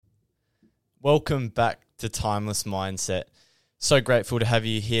Welcome back to Timeless Mindset. So grateful to have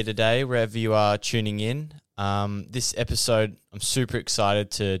you here today, wherever you are tuning in. This episode, I'm super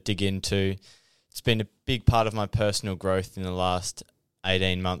excited to dig into. It's been a big part of my personal growth in the last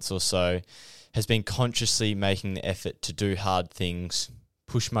 18 months or so, has been consciously making the effort to do hard things,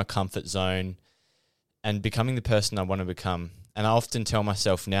 push my comfort zone, and becoming the person I want to become. And I often tell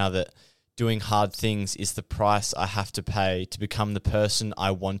myself now that doing hard things is the price I have to pay to become the person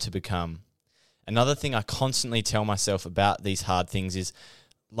I want to become. Another thing I constantly tell myself about these hard things is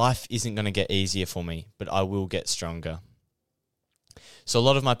life isn't going to get easier for me, but I will get stronger. So a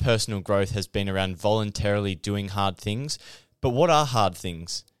lot of my personal growth has been around voluntarily doing hard things. But what are hard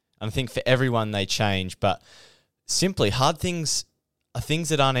things? And I think for everyone they change, but simply hard things are things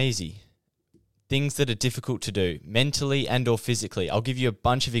that aren't easy. Things that are difficult to do, mentally and or physically. I'll give you a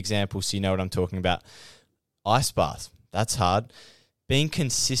bunch of examples so you know what I'm talking about. Ice bath, that's hard. Being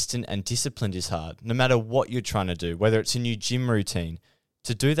consistent and disciplined is hard, no matter what you're trying to do, whether it's a new gym routine.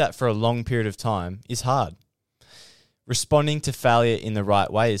 To do that for a long period of time is hard. Responding to failure in the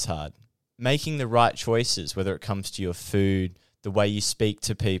right way is hard. Making the right choices, whether it comes to your food, the way you speak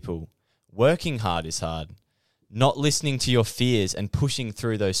to people. Working hard is hard. Not listening to your fears and pushing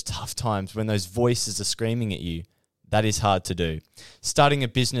through those tough times when those voices are screaming at you, that is hard to do. Starting a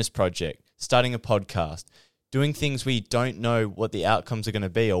business project, starting a podcast, doing things where you don't know what the outcomes are going to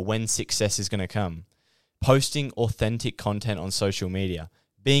be or when success is going to come. Posting authentic content on social media.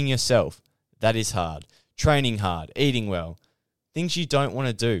 Being yourself, that is hard. Training hard, eating well. Things you don't want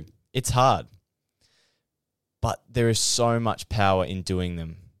to do. It's hard. But there is so much power in doing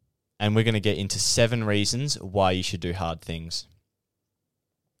them. And we're going to get into 7 reasons why you should do hard things.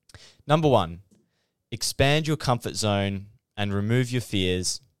 Number 1, expand your comfort zone and remove your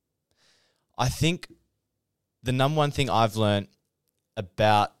fears. I think the number one thing I've learned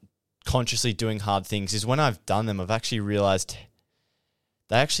about consciously doing hard things is when I've done them, I've actually realized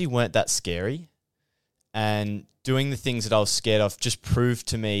they actually weren't that scary. And doing the things that I was scared of just proved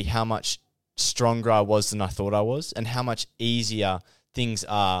to me how much stronger I was than I thought I was and how much easier things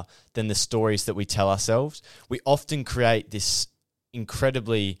are than the stories that we tell ourselves. We often create this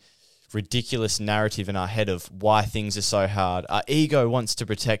incredibly ridiculous narrative in our head of why things are so hard. Our ego wants to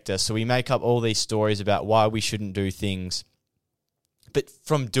protect us, so we make up all these stories about why we shouldn't do things. But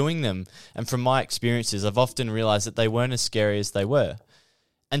from doing them and from my experiences, I've often realized that they weren't as scary as they were.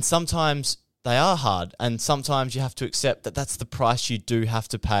 And sometimes they are hard, and sometimes you have to accept that that's the price you do have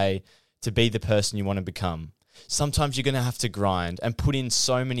to pay to be the person you want to become. Sometimes you're going to have to grind and put in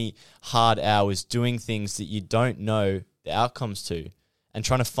so many hard hours doing things that you don't know the outcomes to, and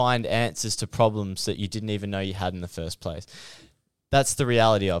trying to find answers to problems that you didn't even know you had in the first place. That's the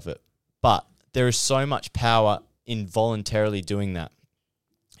reality of it. But there is so much power in voluntarily doing that.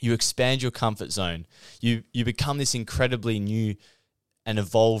 You expand your comfort zone. You become this incredibly new and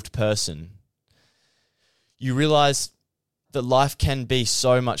evolved person. You realize that life can be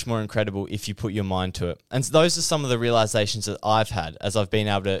so much more incredible if you put your mind to it. And those are some of the realizations that I've had as I've been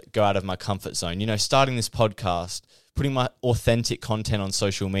able to go out of my comfort zone. You know, starting this podcast, putting my authentic content on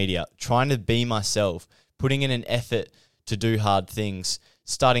social media, trying to be myself, putting in an effort to do hard things,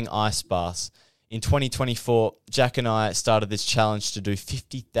 starting ice baths. In 2024, Jack and I started this challenge to do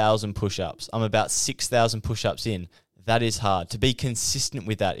 50,000 push-ups. I'm about 6,000 push-ups in. That is hard. To be consistent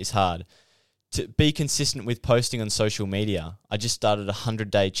with that is hard. To be consistent with posting on social media, I just started a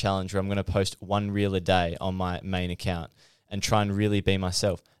 100-day challenge where I'm going to post 1 reel a day on my main account and try and really be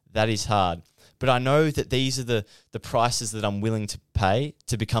myself. That is hard. But I know that these are the prices that I'm willing to pay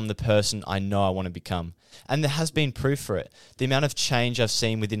to become the person I know I want to become. And there has been proof for it. The amount of change I've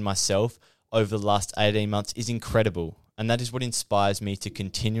seen within myself over the last 18 months is incredible. And that is what inspires me to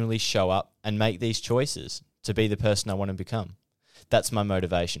continually show up and make these choices to be the person I want to become. That's my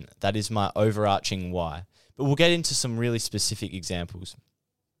motivation. That is my overarching why. But we'll get into some really specific examples.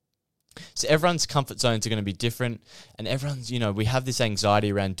 So everyone's comfort zones are going to be different, and everyone's, we have this anxiety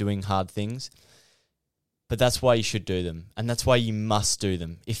around doing hard things, but that's why you should do them, and that's why you must do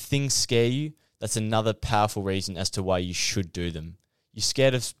them. If things scare you, that's another powerful reason as to why you should do them. You're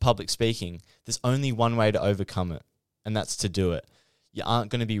scared of public speaking. There's only one way to overcome it, and that's to do it. You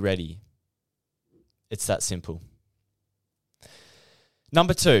aren't going to be ready. It's that simple.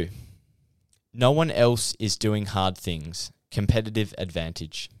 Number 2, no one else is doing hard things. Competitive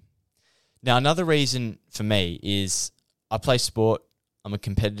advantage. Now, another reason for me is I play sport. I'm a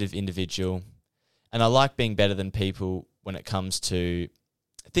competitive individual, and I like being better than people when it comes to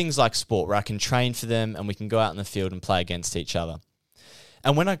things like sport, where I can train for them and we can go out in the field and play against each other.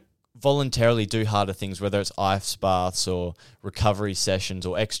 And when I voluntarily do harder things, whether it's ice baths or recovery sessions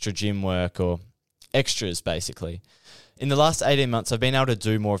or extra gym work or extras, basically. In the last 18 months, I've been able to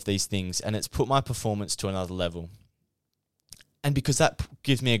do more of these things, and it's put my performance to another level. And because that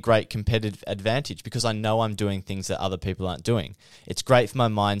gives me a great competitive advantage, because I know I'm doing things that other people aren't doing. It's great for my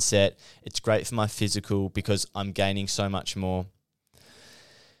mindset. It's great for my physical, because I'm gaining so much more.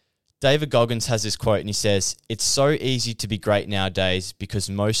 David Goggins has this quote, and he says, "It's so easy to be great nowadays because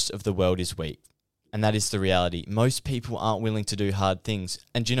most of the world is weak." And that is the reality. Most people aren't willing to do hard things.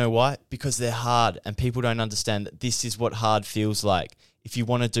 And do you know why? Because they're hard, and people don't understand that this is what hard feels like. If you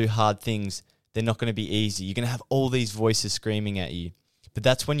want to do hard things, they're not going to be easy. You're going to have all these voices screaming at you. But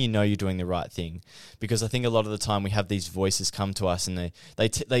that's when you know you're doing the right thing. Because I think a lot of the time we have these voices come to us, and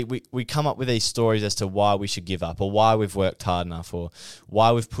we come up with these stories as to why we should give up, or why we've worked hard enough, or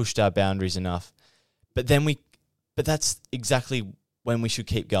why we've pushed our boundaries enough. But that's exactly when we should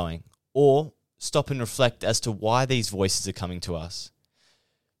keep going. Or stop and reflect as to why these voices are coming to us.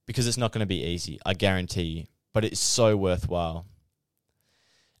 Because it's not going to be easy, I guarantee you. But it's so worthwhile.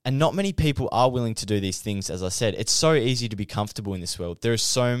 And not many people are willing to do these things, as I said. It's so easy to be comfortable in this world. There are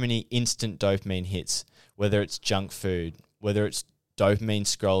so many instant dopamine hits, whether it's junk food, whether it's dopamine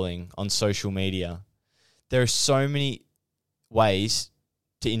scrolling on social media. There are so many ways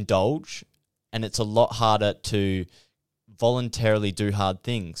to indulge, and it's a lot harder to voluntarily do hard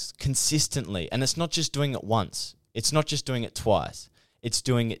things consistently. And it's not just doing it once. It's not just doing it twice. It's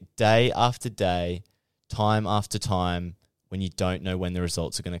doing it day after day, time after time, when you don't know when the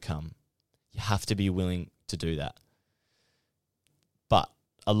results are going to come. You have to be willing to do that. But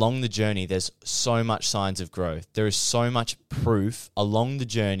along the journey, there's so much signs of growth. There is so much proof along the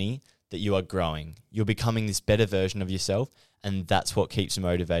journey that you are growing. You're becoming this better version of yourself, and that's what keeps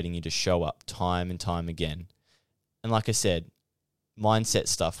motivating you to show up time and time again. And like I said, mindset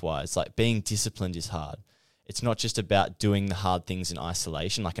stuff-wise, like being disciplined is hard. It's not just about doing the hard things in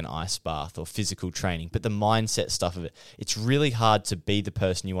isolation, like an ice bath or physical training, but the mindset stuff of it. It's really hard to be the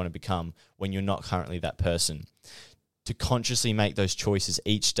person you want to become when you're not currently that person. To consciously make those choices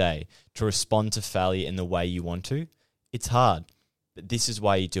each day, to respond to failure in the way you want to, it's hard. But this is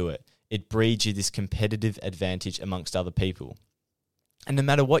why you do it. It breeds you this competitive advantage amongst other people. And no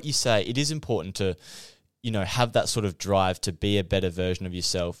matter what you say, it is important to, have that sort of drive to be a better version of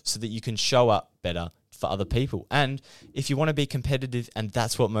yourself so that you can show up better for other people. And if you want to be competitive and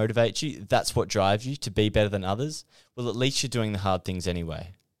that's what motivates you, that's what drives you to be better than others, well, at least you're doing the hard things anyway.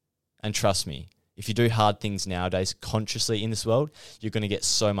 And trust me, if you do hard things nowadays consciously in this world, you're going to get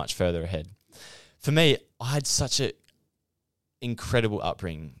so much further ahead. For me, I had such an incredible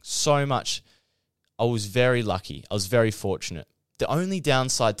upbringing. So much. I was very lucky. I was very fortunate. The only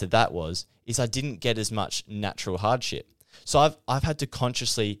downside to that is I didn't get as much natural hardship. So I've had to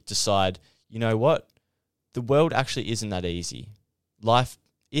consciously decide, you know what? The world actually isn't that easy. Life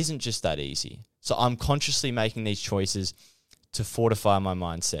isn't just that easy. So I'm consciously making these choices to fortify my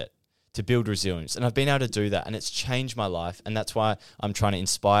mindset, to build resilience. And I've been able to do that, and it's changed my life. And that's why I'm trying to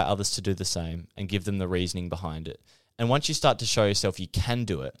inspire others to do the same and give them the reasoning behind it. And once you start to show yourself you can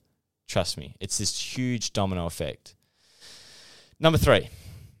do it, trust me, it's this huge domino effect. Number 3,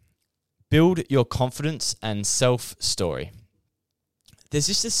 build your confidence and self-story. There's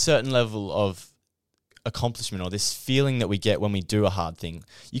just a certain level of accomplishment, or this feeling that we get when we do a hard thing.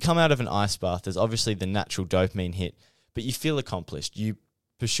 You come out of an ice bath, there's obviously the natural dopamine hit, but you feel accomplished. You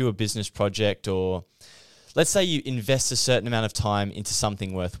pursue a business project, or let's say you invest a certain amount of time into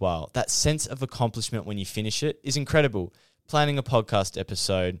something worthwhile. That sense of accomplishment when you finish it is incredible. Planning a podcast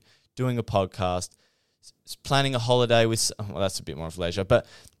episode, doing a podcast, planning a holiday that's a bit more of leisure, but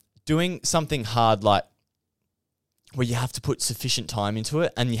doing something hard like where you have to put sufficient time into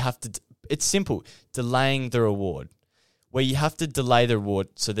it, and you have to, it's simple, delaying the reward. Where you have to delay the reward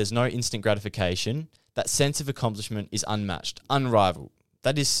so there's no instant gratification, that sense of accomplishment is unmatched, unrivaled.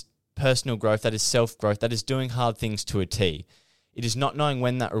 That is personal growth, that is self-growth, that is doing hard things to a T. It is not knowing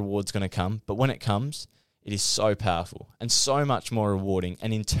when that reward's going to come, but when it comes, it is so powerful and so much more rewarding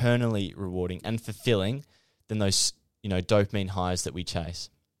and internally rewarding and fulfilling than those, dopamine highs that we chase.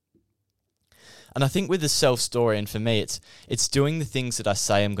 And I think with the self-story, and for me, it's doing the things that I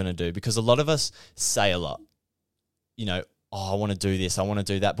say I'm going to do, because a lot of us say a lot, I want to do this, I want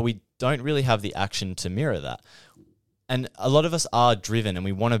to do that, but we don't really have the action to mirror that. And a lot of us are driven and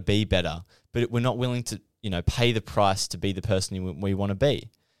we want to be better, but we're not willing to, pay the price to be the person we want to be.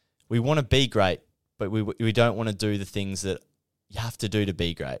 We want to be great, but we don't want to do the things that you have to do to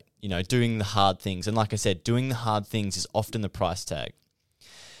be great, doing the hard things. And like I said, doing the hard things is often the price tag.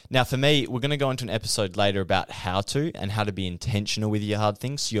 Now, for me, we're going to go into an episode later about how to be intentional with your hard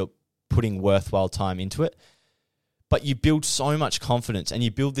things. So putting worthwhile time into it. But you build so much confidence and you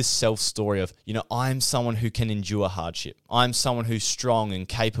build this self-story of, I'm someone who can endure hardship. I'm someone who's strong and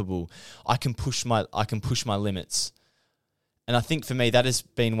capable. I can push my limits. And I think for me, that has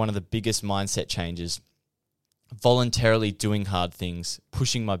been one of the biggest mindset changes. Voluntarily doing hard things,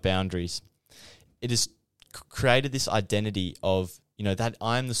 pushing my boundaries. It has created this identity of, that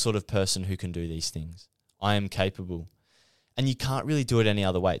I am the sort of person who can do these things. I am capable. And you can't really do it any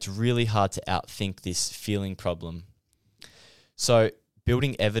other way. It's really hard to outthink this feeling problem. So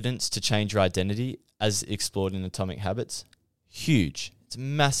building evidence to change your identity, as explored in Atomic Habits, huge. It's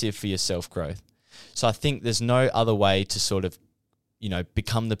massive for your self-growth. So I think there's no other way to sort of,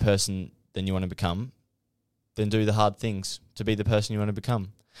 become the person than you want to become than do the hard things to be the person you want to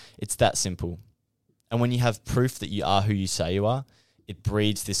become. It's that simple. And when you have proof that you are who you say you are, it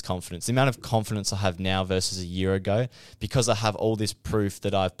breeds this confidence. The amount of confidence I have now versus a year ago, because I have all this proof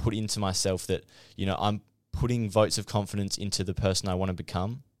that I've put into myself that, I'm putting votes of confidence into the person I want to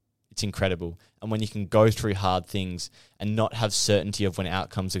become, it's incredible. And when you can go through hard things and not have certainty of when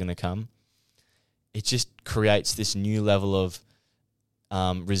outcomes are going to come, it just creates this new level of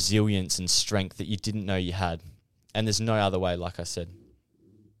resilience and strength that you didn't know you had. And there's no other way, like I said.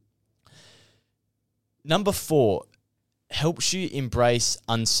 Number 4, helps you embrace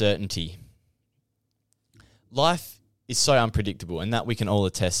uncertainty. Life is so unpredictable, and that we can all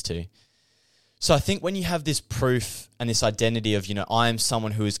attest to. So I think when you have this proof and this identity of, I am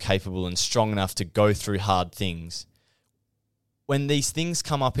someone who is capable and strong enough to go through hard things, when these things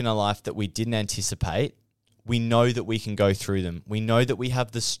come up in our life that we didn't anticipate, we know that we can go through them. We know that we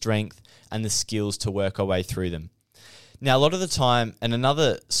have the strength and the skills to work our way through them. Now, a lot of the time, and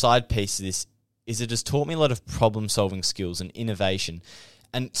another side piece of this is it has taught me a lot of problem-solving skills and innovation.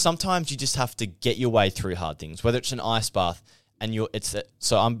 And sometimes you just have to get your way through hard things, whether it's an ice bath.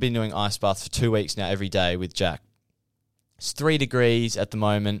 So I've been doing ice baths for 2 weeks now every day with Jack. It's 3 degrees at the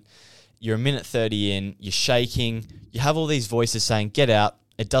moment. You're a minute 30 in. You're shaking. You have all these voices saying, get out.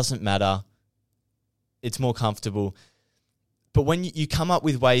 It doesn't matter. It's more comfortable. But when you come up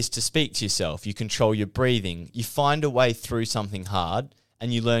with ways to speak to yourself, you control your breathing, you find a way through something hard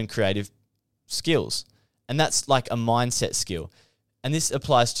and you learn creative skills. And that's like a mindset skill. And this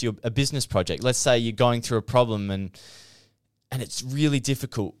applies to a business project. Let's say you're going through a problem and it's really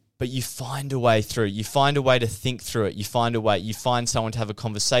difficult, but you find a way through. You find a way to think through it. You find a way. You find someone to have a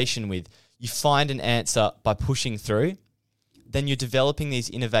conversation with. You find an answer by pushing through. Then you're developing these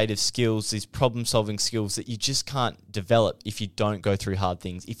innovative skills, these problem-solving skills that you just can't develop if you don't go through hard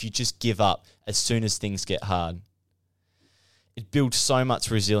things, if you just give up as soon as things get hard. It builds so much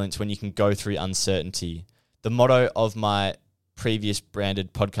resilience when you can go through uncertainty. The motto of my previous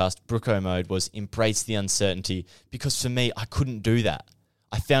branded podcast, Brooko Mode, was embrace the uncertainty, because for me, I couldn't do that.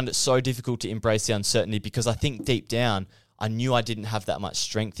 I found it so difficult to embrace the uncertainty because I think deep down, I knew I didn't have that much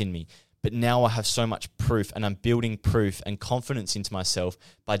strength in me. But now I have so much proof, and I'm building proof and confidence into myself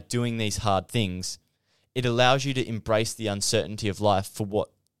by doing these hard things. It allows you to embrace the uncertainty of life for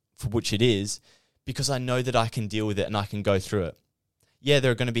which it is, because I know that I can deal with it and I can go through it. Yeah,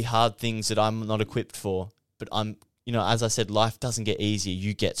 there are going to be hard things that I'm not equipped for, but as I said, life doesn't get easier,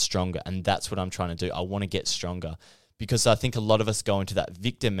 you get stronger, and that's what I'm trying to do. I want to get stronger, because I think a lot of us go into that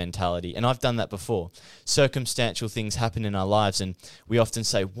victim mentality, and I've done that before. Circumstantial things happen in our lives, and we often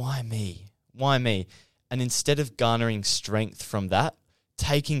say, why me? Why me? And instead of garnering strength from that,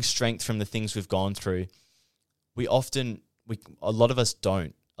 taking strength from the things we've gone through, a lot of us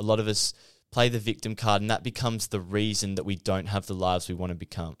don't. A lot of us play the victim card, and that becomes the reason that we don't have the lives we want to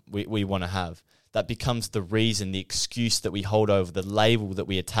become, we want to have. That becomes the reason, the excuse that we hold over, the label that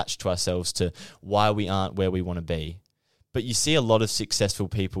we attach to ourselves to why we aren't where we want to be. But you see a lot of successful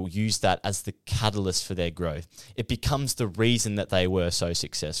people use that as the catalyst for their growth. It becomes the reason that they were so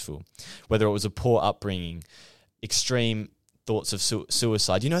successful. Whether it was a poor upbringing, extreme thoughts of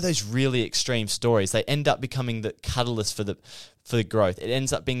suicide. Those really extreme stories, they end up becoming the catalyst for the growth. It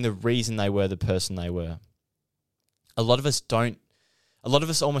ends up being the reason they were the person they were. A lot of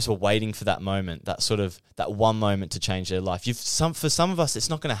us almost were waiting for that moment, that one moment to change their life. For some of us, it's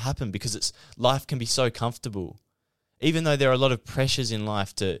not going to happen because life can be so comfortable. Even though there are a lot of pressures in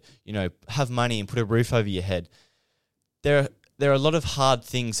life to, have money and put a roof over your head, there are a lot of hard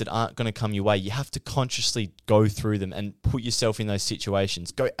things that aren't going to come your way. You have to consciously go through them and put yourself in those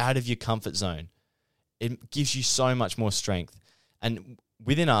situations. Go out of your comfort zone. It gives you so much more strength. And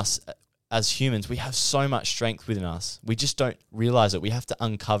within us, as humans, we have so much strength within us. We just don't realize it. We have to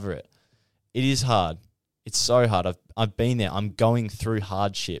uncover it. It is hard. It's so hard. I've been there. I'm going through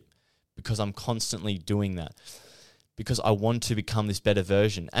hardship because I'm constantly doing that. because I want to become this better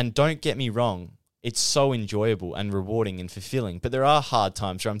version. And don't get me wrong, it's so enjoyable and rewarding and fulfilling. But there are hard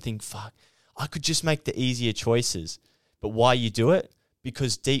times where I'm thinking, fuck, I could just make the easier choices. But why you do it?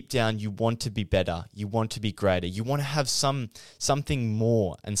 Because deep down you want to be better. You want to be greater. You want to have something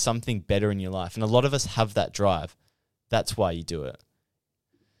more and something better in your life. And a lot of us have that drive. That's why you do it.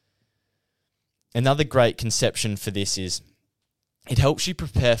 Another great conception for this is it helps you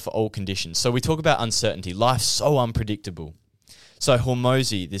prepare for all conditions. So we talk about uncertainty. Life's so unpredictable. So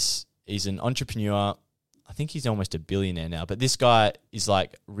Hormozi, he's an entrepreneur. I think he's almost a billionaire now, but this guy is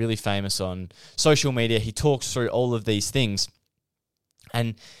like really famous on social media. He talks through all of these things.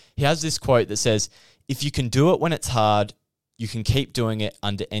 And he has this quote that says, if you can do it when it's hard, you can keep doing it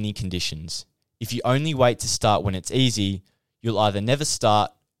under any conditions. If you only wait to start when it's easy, you'll either never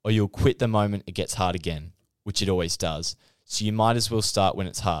start or you'll quit the moment it gets hard again, which it always does. So you might as well start when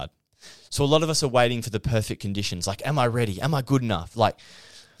it's hard. So a lot of us are waiting for the perfect conditions. Like, am I ready? Am I good enough? Like,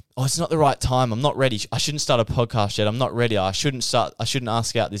 oh, it's not the right time. I'm not ready. I shouldn't start a podcast yet. I'm not ready. I shouldn't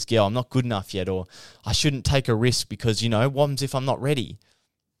ask out this girl. I'm not good enough yet. Or I shouldn't take a risk because, what happens if I'm not ready?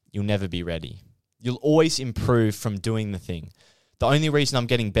 You'll never be ready. You'll always improve from doing the thing. The only reason I'm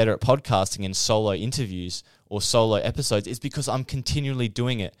getting better at podcasting and solo interviews or solo episodes is because I'm continually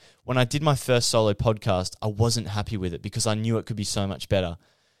doing it. When I did my first solo podcast, I wasn't happy with it because I knew it could be so much better.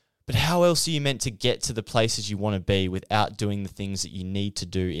 But how else are you meant to get to the places you want to be without doing the things that you need to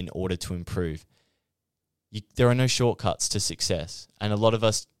do in order to improve? There are no shortcuts to success, and a lot of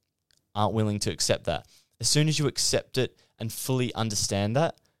us aren't willing to accept that. As soon as you accept it and fully understand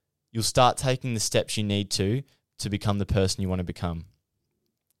that, you'll start taking the steps you need to become the person you want to become.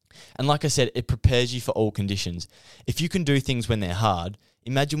 And like I said, it prepares you for all conditions. If you can do things when they're hard,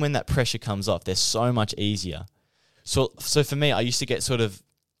 imagine when that pressure comes off, they're so much easier. So for me, I used to get sort of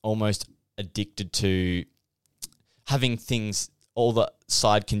almost addicted to having things, all the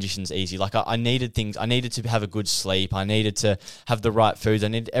side conditions easy. Like I needed things, I needed to have a good sleep. I needed to have the right foods. I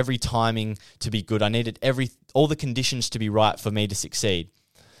needed every timing to be good. I needed all the conditions to be right for me to succeed.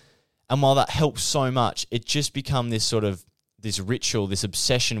 And while that helps so much, it just become this ritual, this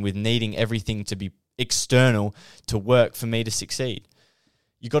obsession with needing everything to be external to work for me to succeed.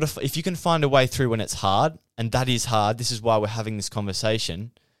 If you can find a way through when it's hard, and that is hard, this is why we're having this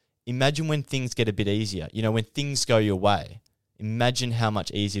conversation. Imagine when things get a bit easier. When things go your way, imagine how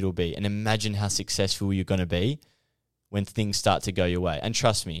much easier it'll be, and imagine how successful you're going to be when things start to go your way. And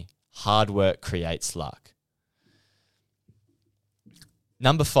trust me, hard work creates luck.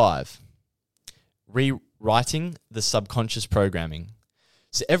 Number 5, rewriting the subconscious programming.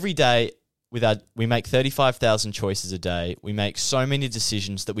 So every day we make 35,000 choices a day. We make so many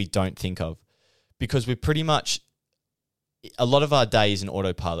decisions that we don't think of because a lot of our day is in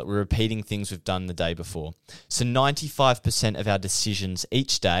autopilot. We're repeating things we've done the day before. So 95% of our decisions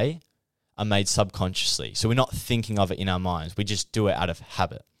each day are made subconsciously. So we're not thinking of it in our minds. We just do it out of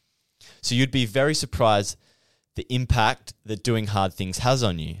habit. So you'd be very surprised the impact that doing hard things has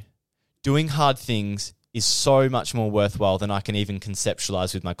on you. Doing hard things is so much more worthwhile than I can even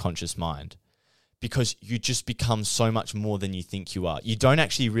conceptualize with my conscious mind, because you just become so much more than you think you are. You don't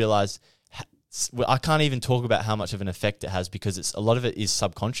actually realize, I can't even talk about how much of an effect it has because a lot of it is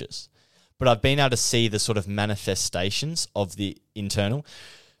subconscious. But I've been able to see the sort of manifestations of the internal,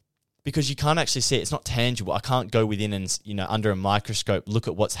 because you can't actually see it. It's not tangible. I can't go within and, under a microscope, look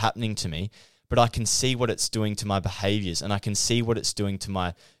at what's happening to me. But I can see what it's doing to my behaviors, and I can see what it's doing to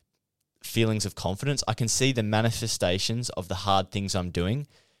my feelings of confidence. I can see the manifestations of the hard things I'm doing.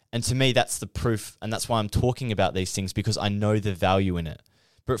 And to me, that's the proof. And that's why I'm talking about these things, because I know the value in it.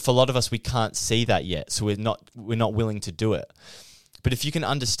 But for a lot of us, we can't see that yet. So we're not willing to do it. But if you can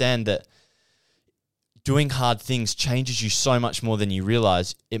understand that doing hard things changes you so much more than you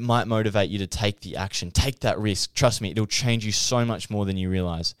realize, it might motivate you to take the action, take that risk. Trust me, it'll change you so much more than you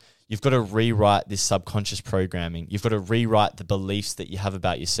realize. You've got to rewrite this subconscious programming. You've got to rewrite the beliefs that you have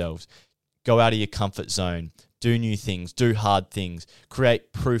about yourselves. Go out of your comfort zone. Do new things. Do hard things.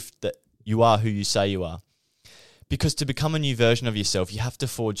 Create proof that you are who you say you are. Because to become a new version of yourself, you have to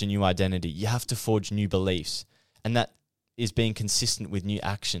forge a new identity. You have to forge new beliefs. And that is being consistent with new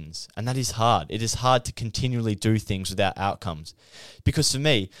actions. And that is hard. It is hard to continually do things without outcomes. Because for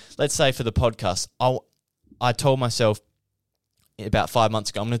me, let's say for the podcast, I told myself, about 5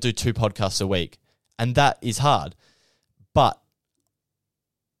 months ago, I'm going to do 2 podcasts a week. And that is hard. But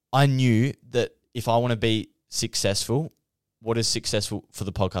I knew that if I want to be successful, what is successful for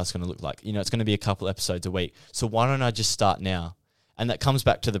the podcast going to look like? It's going to be a couple episodes a week. So why don't I just start now? And that comes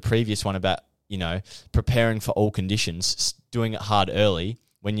back to the previous one about, preparing for all conditions, doing it hard early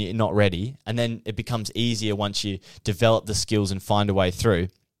when you're not ready, and then it becomes easier once you develop the skills and find a way through.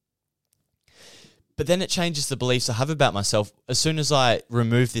 But then it changes the beliefs I have about myself. As soon as I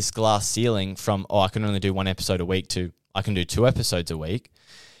remove this glass ceiling from, I can only do 1 episode a week to, I can do 2 episodes a week,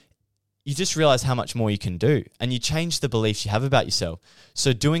 you just realize how much more you can do, and you change the beliefs you have about yourself.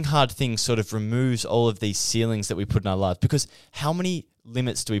 So doing hard things sort of removes all of these ceilings that we put in our lives, because how many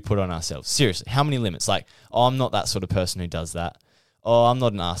limits do we put on ourselves? Seriously, how many limits? Like, I'm not that sort of person who does that. I'm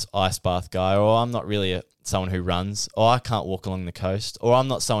not an ice bath guy, or I'm not really someone who runs, or I can't walk along the coast, or I'm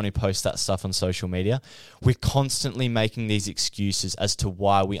not someone who posts that stuff on social media. We're constantly making these excuses as to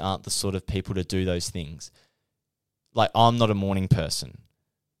why we aren't the sort of people to do those things. Like, I'm not a morning person.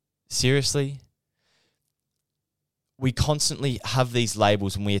 Seriously? We constantly have these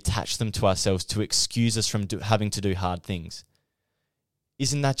labels and we attach them to ourselves to excuse us from having to do hard things.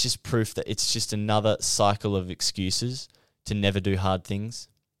 Isn't that just proof that it's just another cycle of excuses to never do hard things?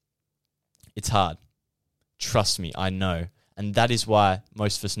 It's hard. Trust me, I know. And that is why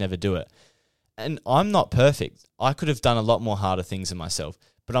most of us never do it. And I'm not perfect. I could have done a lot more harder things in myself,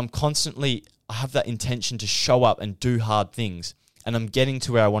 but I have that intention to show up and do hard things. And I'm getting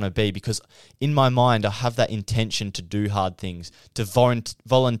to where I want to be because in my mind, I have that intention to do hard things, to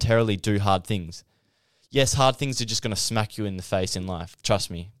voluntarily do hard things. Yes, hard things are just going to smack you in the face in life.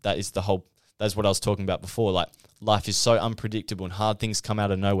 Trust me, that's what I was talking about before. Like, life is so unpredictable and hard things come out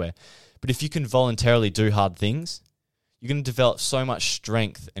of nowhere. But if you can voluntarily do hard things, you're going to develop so much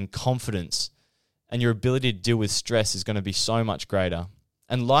strength and confidence, and your ability to deal with stress is going to be so much greater.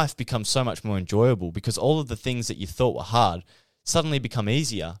 And life becomes so much more enjoyable because all of the things that you thought were hard suddenly become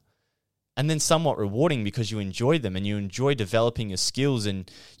easier and then somewhat rewarding because you enjoy them and you enjoy developing your skills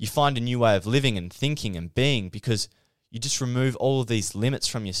and you find a new way of living and thinking and being because you just remove all of these limits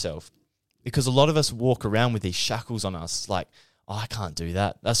from yourself. Because a lot of us walk around with these shackles on us like, I can't do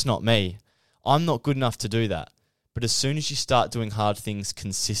that. That's not me. I'm not good enough to do that. But as soon as you start doing hard things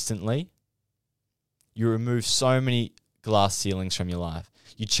consistently, you remove so many glass ceilings from your life.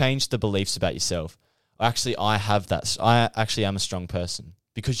 You change the beliefs about yourself. Actually, I have that. I actually am a strong person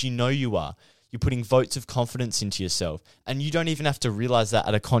because you know you are. You're putting votes of confidence into yourself and you don't even have to realize that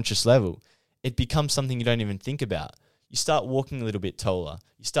at a conscious level. It becomes something you don't even think about. You start walking a little bit taller.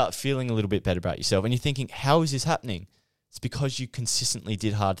 You start feeling a little bit better about yourself and you're thinking, how is this happening? It's because you consistently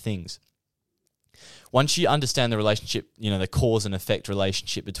did hard things. Once you understand the relationship, the cause and effect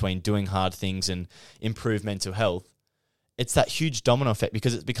relationship between doing hard things and improve mental health, it's that huge domino effect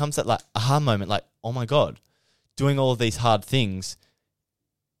because it becomes that like aha moment, like, oh my God, doing all of these hard things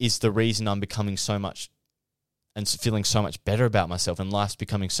is the reason I'm becoming so much and feeling so much better about myself and life's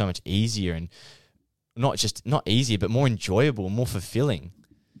becoming so much easier and not easier, but more enjoyable, more fulfilling.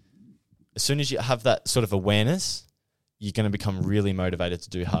 As soon as you have that sort of awareness, you're going to become really motivated to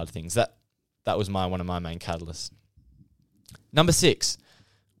do hard things. That was one of my main catalysts. Number 6,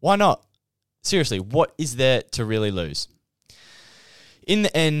 why not? Seriously, what is there to really lose? In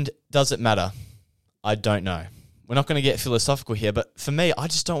the end, does it matter? I don't know. We're not going to get philosophical here, but for me, I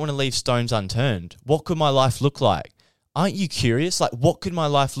just don't want to leave stones unturned. What could my life look like? Aren't you curious? Like, what could my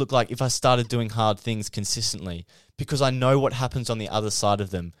life look like if I started doing hard things consistently? Because I know what happens on the other side of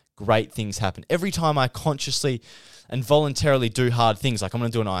them. Great things happen. Every time I consciously and voluntarily do hard things, like I'm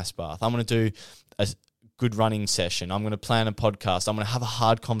going to do an ice bath, I'm going to do a good running session, I'm going to plan a podcast, I'm going to have a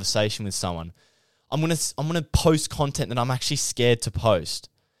hard conversation with someone. I'm going to post content that I'm actually scared to post.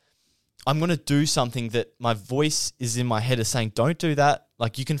 I'm going to do something that my voice is in my head is saying, don't do that.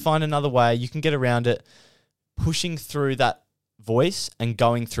 Like, you can find another way. You can get around it. Pushing through that voice and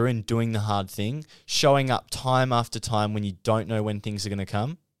going through and doing the hard thing, showing up time after time when you don't know when things are going to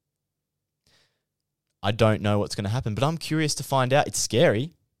come. I don't know what's going to happen, but I'm curious to find out. It's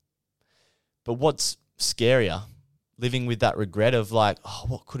scary. But what's scarier? Living with that regret of like,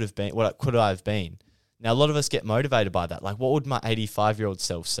 what could I have been? Now, a lot of us get motivated by that. Like, what would my 85-year-old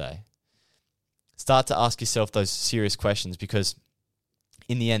self say? Start to ask yourself those serious questions because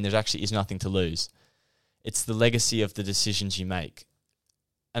in the end, there actually is nothing to lose. It's the legacy of the decisions you make.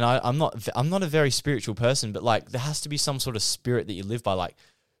 And I'm not a very spiritual person, but like there has to be some sort of spirit that you live by. Like,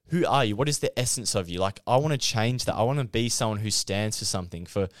 who are you? What is the essence of you? Like, I want to change that. I want to be someone who stands for something,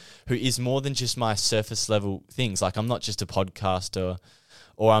 who is more than just my surface level things. Like, I'm not just a podcaster,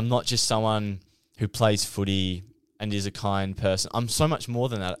 or I'm not just someone who plays footy and is a kind person. I'm so much more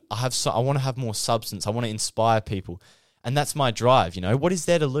than that. I want to have more substance. I want to inspire people. And that's my drive, What is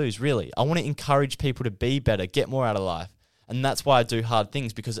there to lose, really? I want to encourage people to be better, get more out of life. And that's why I do hard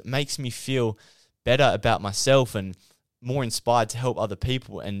things, because it makes me feel better about myself and more inspired to help other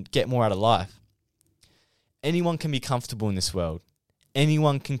people and get more out of life. Anyone can be comfortable in this world.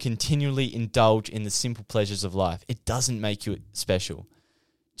 anyone can continually indulge in the simple pleasures of life, it doesn't make you special.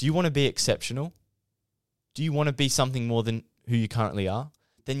 Do you want to be exceptional? Do you want to be something more than who you currently are?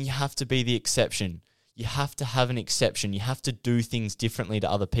 Then you have to be the exception. You have to have an exception. You have to do things differently to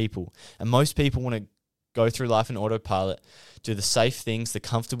other people. And most people want to go through life in autopilot, do the safe things, the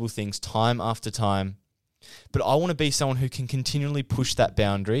comfortable things time after time. But I want to be someone who can continually push that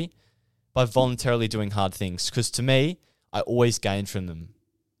boundary by voluntarily doing hard things. Because to me, I always gain from them.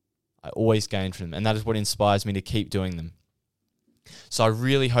 And that is what inspires me to keep doing them. So I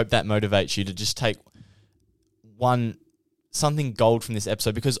really hope that motivates you to just take something gold from this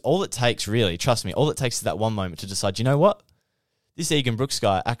episode, because all it takes, really, trust me, all it takes is that one moment to decide, you know what? This Egan Brooks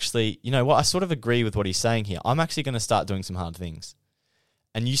guy, actually, you know what? I sort of agree with what he's saying here. I'm actually going to start doing some hard things.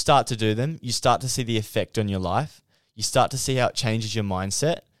 And you start to do them. You start to see the effect on your life. You start to see how it changes your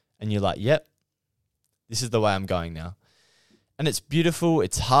mindset. And you're like, yep, this is the way I'm going now. And it's beautiful.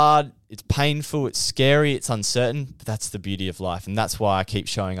 It's hard. It's painful. It's scary. It's uncertain. But that's the beauty of life. And that's why I keep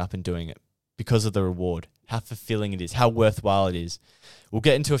showing up and doing it, because of the reward, how fulfilling it is, how worthwhile it is. We'll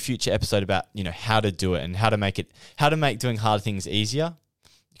get into a future episode about, how to do it and how to make doing hard things easier,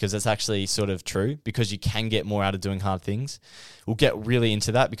 because that's actually sort of true, because you can get more out of doing hard things. We'll get really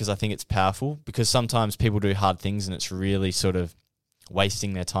into that because I think it's powerful, because sometimes people do hard things and it's really sort of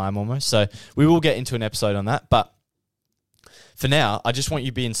wasting their time almost. So we will get into an episode on that. But for now, I just want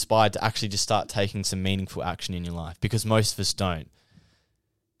you to be inspired to actually just start taking some meaningful action in your life, because most of us don't.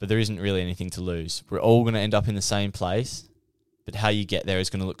 But there isn't really anything to lose. We're all going to end up in the same place, but how you get there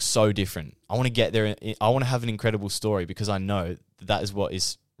is going to look so different. I want to get there. I want to have an incredible story, because I know that is what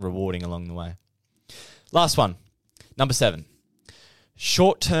is rewarding along the way. Last one, number 7.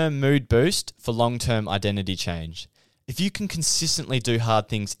 Short-term mood boost for long-term identity change. If you can consistently do hard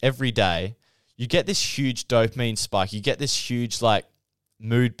things every day, you get this huge dopamine spike. You get this huge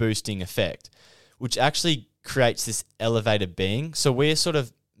mood boosting effect, which actually creates this elevated being. So we're sort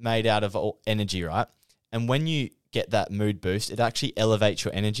of made out of all energy, right? And when you get that mood boost, it actually elevates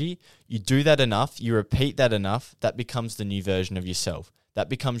your energy. You do that enough, you repeat that enough, that becomes the new version of yourself. That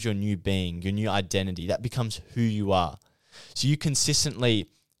becomes your new being, your new identity. That becomes who you are. So you consistently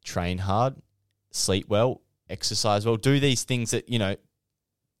train hard, sleep well, exercise well, do these things that,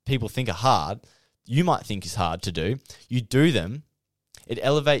 people think are hard. You might think is hard to do. You do them. It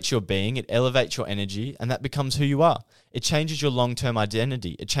elevates your being, it elevates your energy, and that becomes who you are. It changes your long-term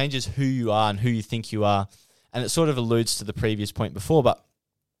identity. It changes who you are and who you think you are. And it sort of alludes to the previous point before, but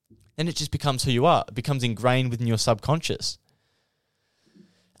then it just becomes who you are. It becomes ingrained within your subconscious.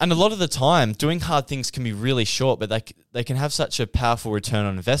 And a lot of the time, doing hard things can be really short, but they can have such a powerful return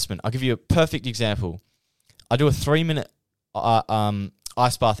on investment. I'll give you a perfect example. I do a 3-minute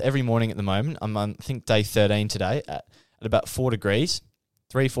ice bath every morning at the moment. I'm on, I think, day 13 today at about 4 degrees.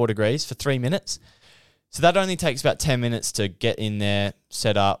 3-4 degrees for 3 minutes. So that only takes about 10 minutes to get in there,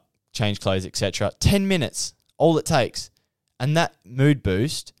 set up, change clothes, etc. 10 minutes, all it takes. And that mood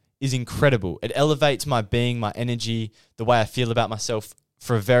boost is incredible. It elevates my being, my energy, the way I feel about myself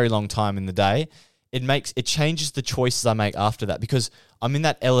for a very long time in the day. It changes the choices I make after that, because I'm in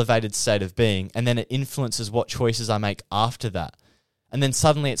that elevated state of being, and then it influences what choices I make after that. And then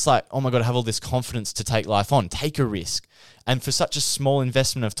suddenly it's like, oh my God, I have all this confidence to take life on, take a risk. And for such a small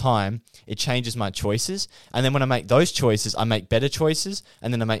investment of time, it changes my choices. And then when I make those choices, I make better choices.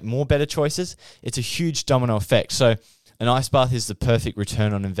 And then I make more better choices. It's a huge domino effect. So an ice bath is the perfect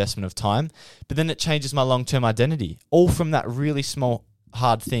return on investment of time. But then it changes my long-term identity. All from that really small,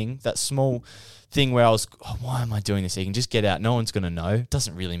 hard thing, that small thing where I was, why am I doing this? You can just get out. No one's going to know. It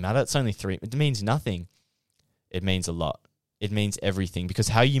doesn't really matter. It's only 3. It means nothing. It means a lot. It means everything, because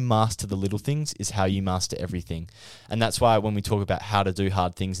how you master the little things is how you master everything. And that's why when we talk about how to do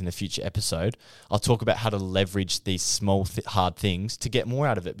hard things in the future episode, I'll talk about how to leverage these small, hard things to get more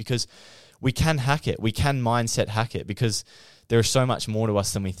out of it, because we can hack it. We can mindset hack it, because there is so much more to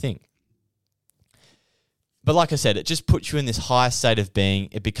us than we think. But like I said, it just puts you in this higher state of being.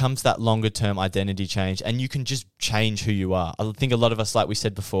 It becomes that longer term identity change, and you can just change who you are. I think a lot of us, like we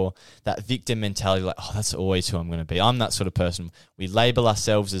said before, that victim mentality, like, that's always who I'm going to be. I'm that sort of person. We label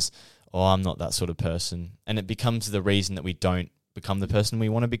ourselves as, I'm not that sort of person. And it becomes the reason that we don't become the person we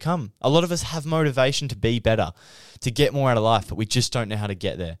want to become. A lot of us have motivation to be better, to get more out of life, but we just don't know how to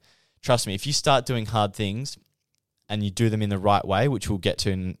get there. Trust me, if you start doing hard things and you do them in the right way, which we'll get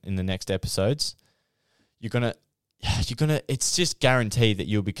to in the next episodes, it's just guaranteed that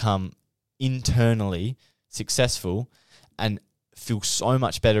you'll become internally successful and feel so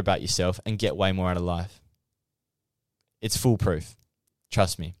much better about yourself and get way more out of life. It's foolproof.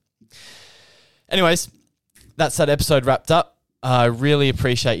 Trust me. Anyways, that's that episode wrapped up. I really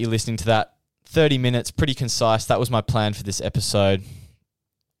appreciate you listening to that. 30 minutes, pretty concise. That was my plan for this episode.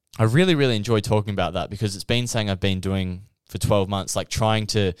 I really, really enjoyed talking about that because it's been something I've been doing for 12 months, like trying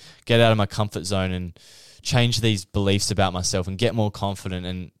to get out of my comfort zone and change these beliefs about myself and get more confident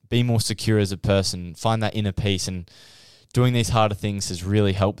and be more secure as a person, find that inner peace. And doing these harder things has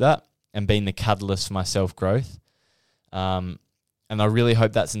really helped that and been the catalyst for my self-growth. And I really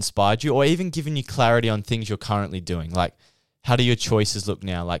hope that's inspired you or even given you clarity on things you're currently doing. Like, how do your choices look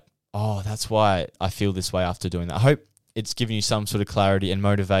now? Like, oh, that's why I feel this way after doing that. I hope it's given you some sort of clarity and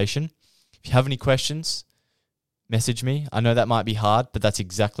motivation. If you have any questions, message me. I know that might be hard, but that's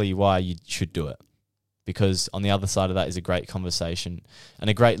exactly why you should do it. Because on the other side of that is a great conversation and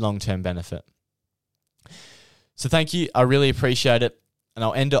a great long-term benefit. So thank you. I really appreciate it. And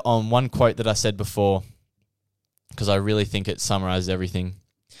I'll end it on one quote that I said before because I really think it summarizes everything.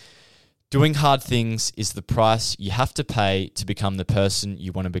 Doing hard things is the price you have to pay to become the person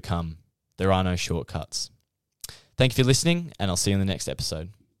you want to become. There are no shortcuts. Thank you for listening, and I'll see you in the next episode.